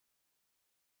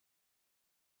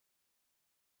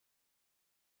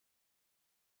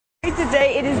right,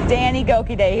 today it is Danny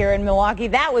Gokey Day here in Milwaukee.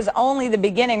 That was only the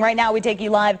beginning. Right now we take you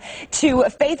live to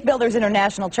Faith Builders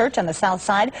International Church on the south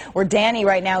side, where Danny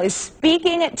right now is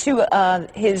speaking to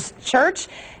his church.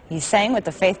 He sang with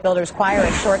the Faith Builders Choir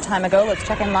a short time ago. Let's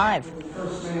check in live. The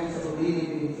first man to believe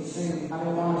me to sing. I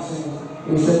don't want to sing.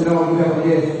 And he said, no, you have a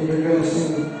gift, and you're going to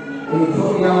sing. And he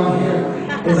put me on here.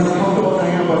 As uncomfortable as I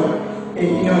am, but it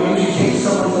usually takes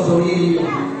someone to believe you to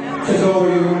go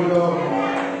where you want to go.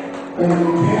 And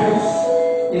parents,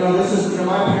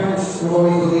 my parents have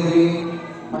always believed in me.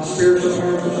 My spiritual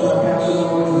parents, which are my pastors, have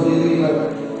always believed in me. But,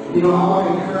 I want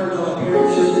to encourage our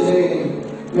parents here today, and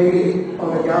maybe on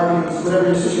the guardians, whatever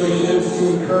your situation is, to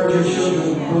encourage your children,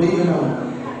 believe in them.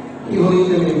 He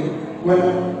believed in me when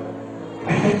I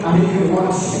didn't even want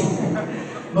to sing.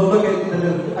 But look at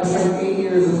I spent 8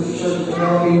 years in this church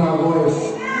developing my voice.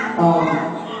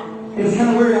 It's kind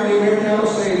of weird on the American Idol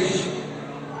stage.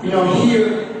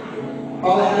 Here,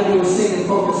 all I had to do was sing and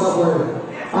focus upward.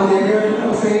 On the American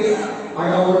Idol stage, I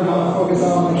got to learn how to focus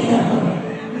out on the camera.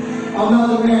 I'm not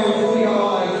the man who's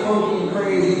all like funky and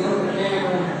crazy in front of the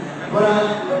camera, but I'm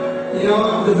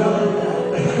developing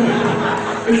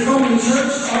that. It's funny in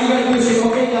church, all you gotta do is say,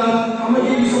 okay, God, I'm gonna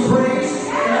give you some praise.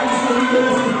 And I'm just gonna leave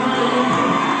this and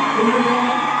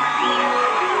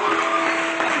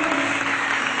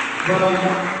but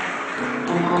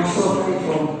I'm so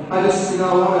thankful. I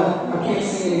can't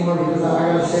sing anymore because I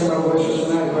gotta save my voice for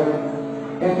tonight,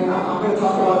 and I'm gonna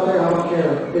talk about there, I don't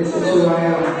care. It's who I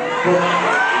am.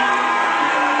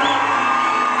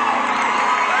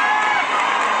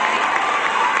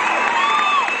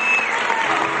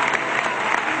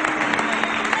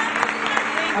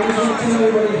 I just want to tell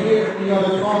everybody here,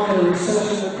 they're calling it a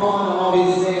recession, they're calling on all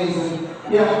these names, and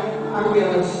I'm going to be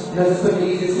honest, that's been the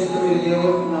easiest thing for me to deal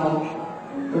with, but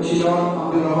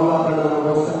I'm doing a whole lot better than I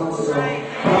was 10 months ago.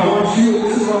 But I want you,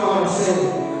 this is what I want to say.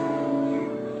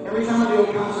 Every time I do a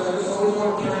concert, I just always want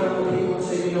to turn it up to people and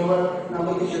say, you know what, now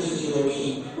look at your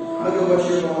situation. Look at what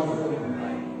you're going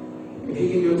through. If he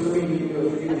can do it for me, he can do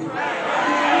it for you.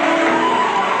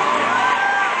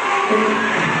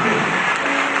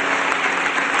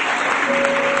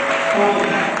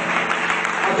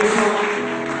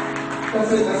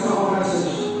 That's my whole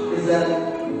message, is that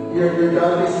your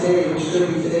darkest day, which should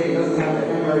be today, doesn't have to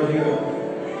end right here.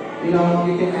 You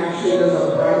can actually, there's a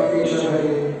bright future ahead of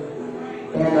you.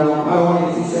 And I don't want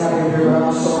anything to happen here, but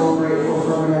I'm so grateful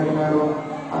for American Idol.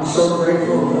 I'm so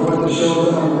grateful for what the show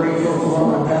is. I'm grateful for what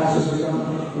my pastors have done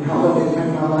and how they've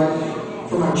impacted my life.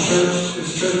 For my church,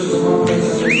 this church is the one place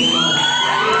I've been.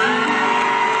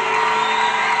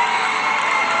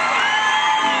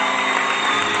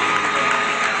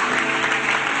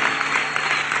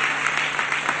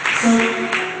 So,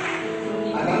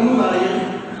 I don't know about you,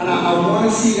 and I want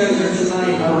to see you guys here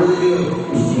tonight. I really do.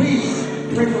 Please,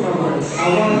 pray for my voice.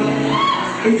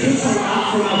 It takes a lot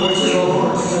for my voice to go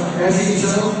hoarse. As you can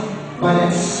tell by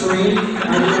that scream, which,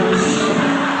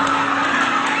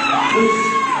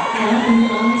 I have to be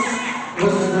honest,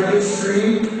 was the greatest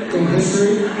scream in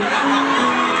history.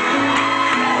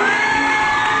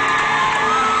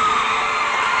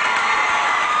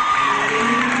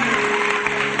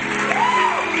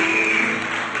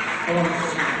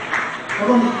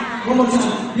 One more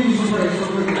time, give me some praise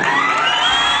for me.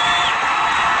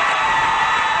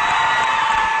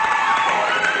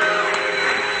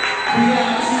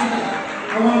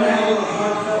 I want to have a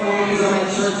heartfelt moments on that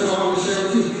church that I want to share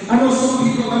with you. I know some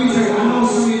people, let me tell you, I know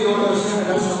some of you don't understand that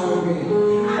that's not what I'm meaning.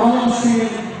 All I'm saying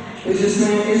is just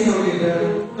saying it's going to get better.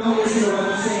 Don't listen to what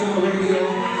I'm saying on the radio.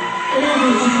 It ain't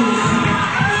going to change.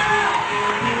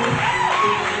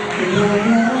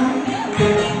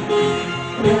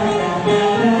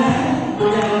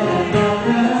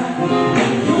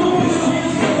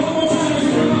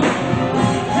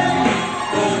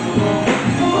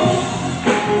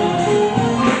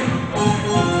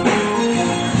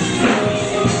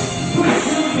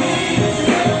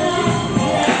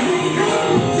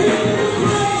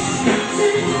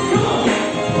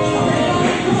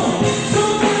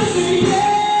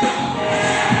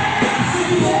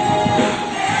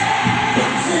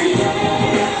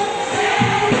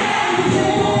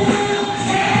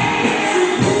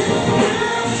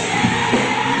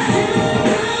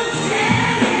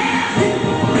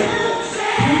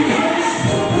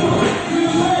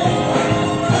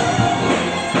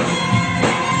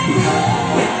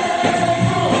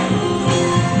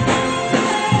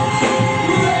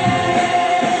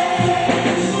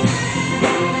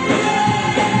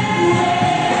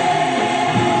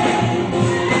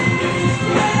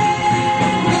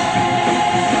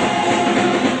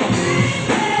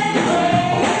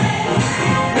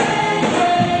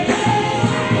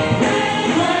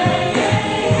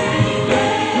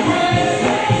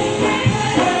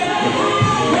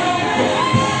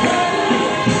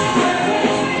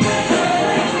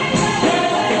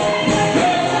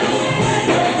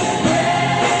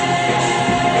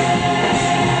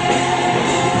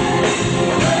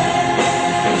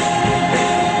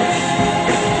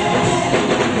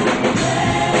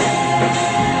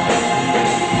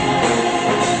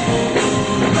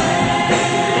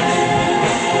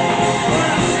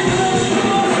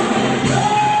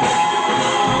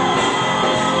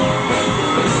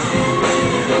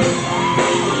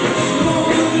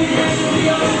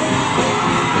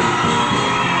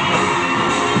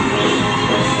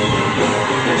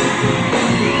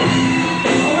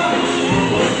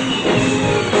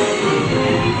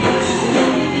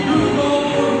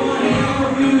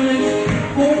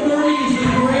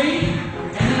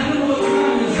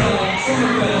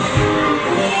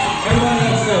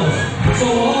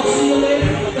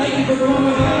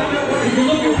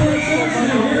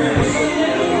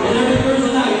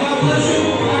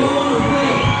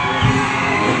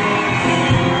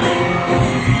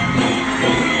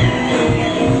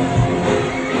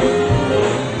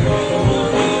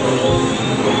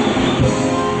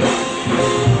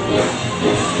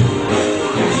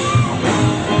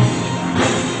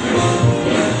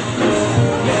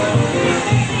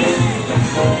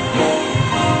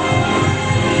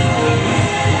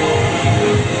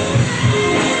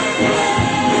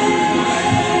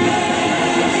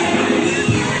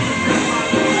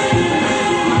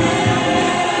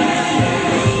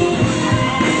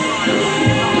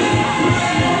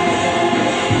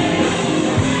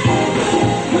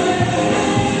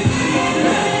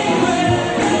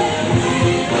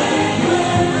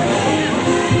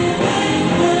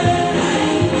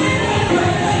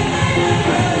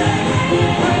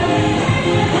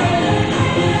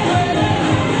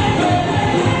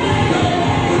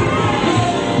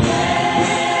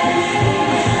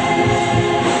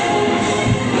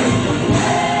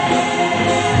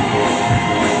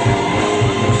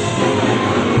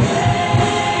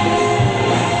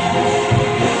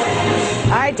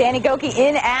 Danny Gokey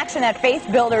in action at Faith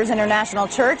Builders International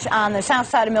Church on the south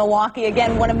side of Milwaukee.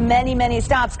 Again, one of many, many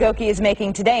stops Gokey is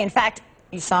making today. In fact,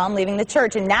 you saw him leaving the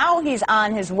church, and now he's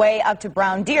on his way up to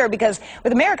Brown Deer because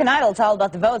with American Idol, it's all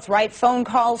about the votes, right? Phone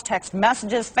calls, text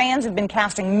messages. Fans have been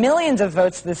casting millions of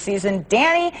votes this season.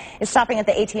 Danny is stopping at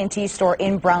the AT&T store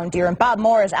in Brown Deer, and Bob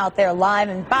Moore is out there live.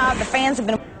 And Bob, the fans have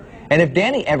been... And if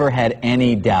Danny ever had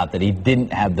any doubt that he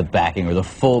didn't have the backing or the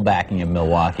full backing of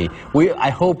Milwaukee, I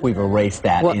hope we've erased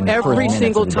that in the first every minutes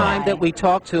single of the time day. that we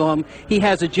talk to him, he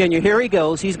has a genuine. Here he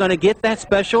goes. He's going to get that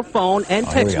special phone and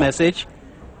text message.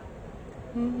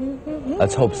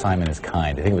 Let's hope Simon is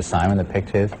kind. I think it was Simon that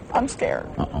picked his. I'm scared.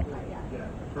 Uh-oh.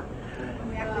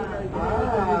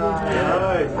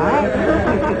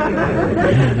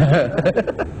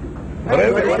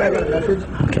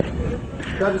 Okay.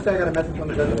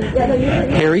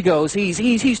 Here he goes.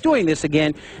 He's doing this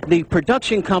again. The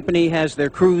production company has their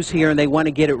crews here, and they want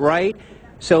to get it right.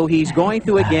 So he's going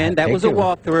through again. That was a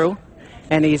walkthrough,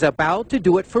 and he's about to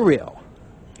do it for real.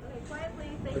 Quiet,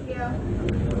 please. Thank you.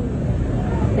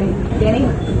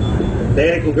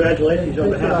 Danny, congratulations on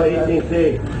behalf of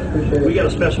AT&T. We got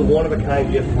a special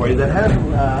one-of-a-kind gift for you that has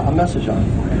a message on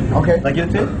it. Okay. Can I get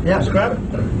it to you? Yeah. Just grab it.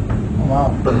 Oh,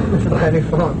 wow. It's a brand new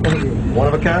phone. Thank you. One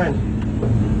of a kind.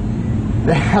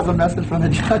 It has a message from the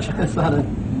judges on it.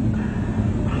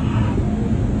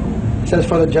 It says,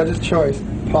 for the judge's choice,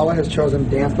 Paula has chosen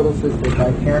Dance Little Sisters.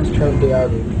 My parents chose the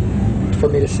album for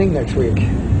me to sing next week.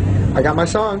 I got my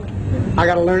song. I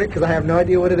got to learn it because I have no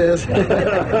idea what it is.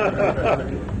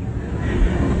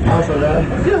 Also,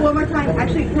 that. Do it one more time.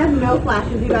 Actually, it has no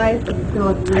flashes, you guys. It's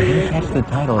gonna look really good. That's the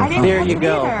title. I didn't There catch you it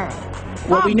go. either.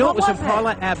 Well, we Bob, know what it was from it?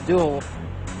 Paula Abdul.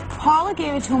 Paula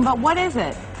gave it to him, but what is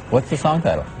it? What's the song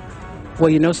title? Well,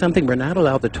 you know something? We're not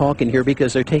allowed to talk in here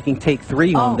because they're taking take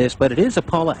 3 on this, but it is a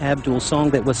Paula Abdul song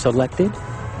that was selected.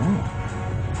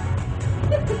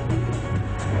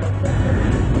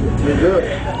 You're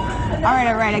good. All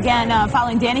right. Again,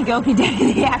 following Danny Gokey,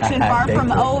 the action far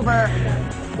from over.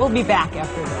 We'll be back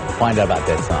after this. Find out about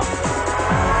that song.